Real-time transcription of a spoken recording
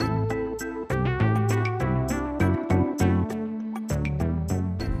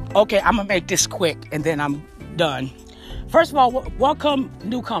Okay, I'm going to make this quick and then I'm done. First of all, welcome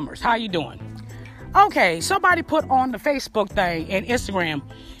newcomers. How you doing? Okay, somebody put on the Facebook thing and Instagram,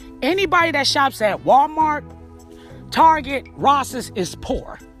 anybody that shops at Walmart, Target, Ross's is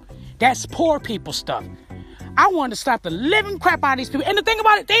poor. That's poor people stuff. I wanted to slap the living crap out of these people. And the thing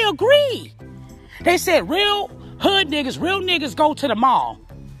about it, they agree. They said real hood niggas, real niggas go to the mall.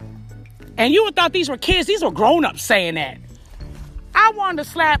 And you would thought these were kids. These were grown-ups saying that. I wanted to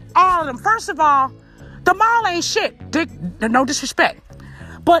slap all of them. First of all, the mall ain't shit. No disrespect.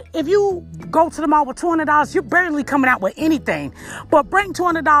 But if you go to the mall with $200, you're barely coming out with anything. But bring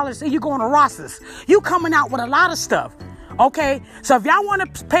 $200 and you going to Ross's. You coming out with a lot of stuff. Okay? So if y'all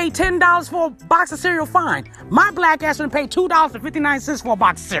want to pay $10 for a box of cereal, fine. My black ass would pay $2.59 for a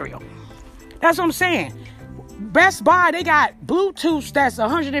box of cereal. That's what I'm saying. Best Buy, they got Bluetooth that's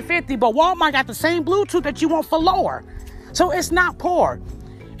 $150, but Walmart got the same Bluetooth that you want for lower. So it's not poor.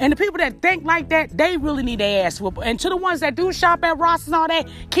 And the people that think like that, they really need their ass whooped. And to the ones that do shop at Ross and all that,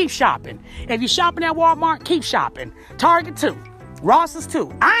 keep shopping. If you're shopping at Walmart, keep shopping. Target too. Ross's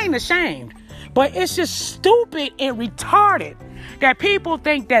too. I ain't ashamed. But it's just stupid and retarded that people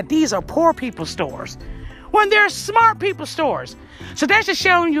think that these are poor people stores when they're smart people stores. So that's just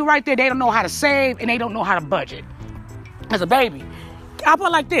showing you right there they don't know how to save and they don't know how to budget. As a baby, I put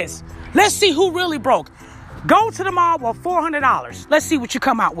it like this. Let's see who really broke. Go to the mall with $400. Let's see what you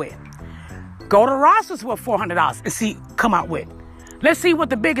come out with. Go to Ross's with $400 and come out with. Let's see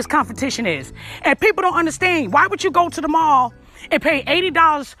what the biggest competition is. And people don't understand. Why would you go to the mall and pay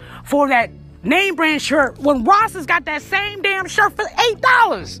 $80 for that name brand shirt when Ross's got that same damn shirt for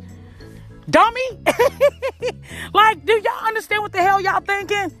 $8? Dummy. Like, do y'all understand what the hell y'all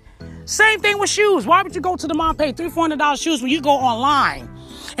thinking? Same thing with shoes. Why would you go to the mall and pay $300-$400 shoes when you go online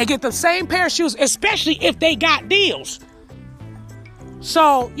and get the same pair of shoes, especially if they got deals?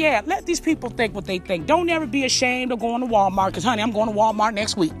 So, yeah, let these people think what they think. Don't ever be ashamed of going to Walmart, because, honey, I'm going to Walmart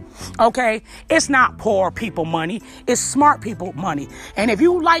next week, okay? It's not poor people money. It's smart people money. And if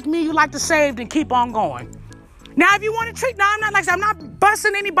you like me, you like to save, then keep on going. Now, if you want to treat, I'm not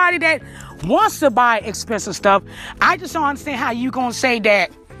busting anybody that wants to buy expensive stuff. I just don't understand how you going to say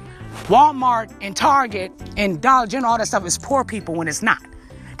that Walmart and Target and Dollar General, all that stuff is poor people when it's not.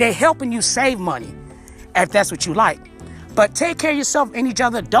 They're helping you save money, if that's what you like. But take care of yourself and each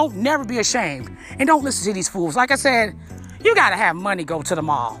other. Don't never be ashamed. And don't listen to these fools. Like I said, you got to have money go to the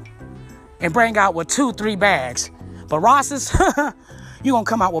mall and bring out with 2-3 bags. But Ross's, you're going to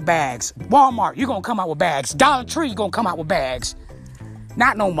come out with bags. Walmart, you're going to come out with bags. Dollar Tree, you're going to come out with bags.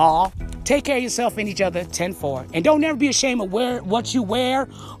 Not no mall. Take care of yourself and each other, 10-4. And don't never be ashamed of what you wear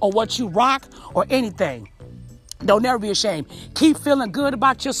or what you rock or anything. Don't never be ashamed. Keep feeling good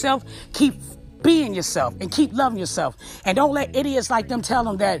about yourself. Keep being yourself and keep loving yourself. And don't let idiots like them tell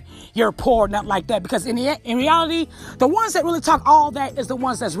them that you're poor, nothing like that. Because in reality, the ones that really talk all that is the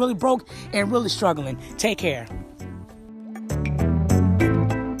ones that's really broke and really struggling. Take care.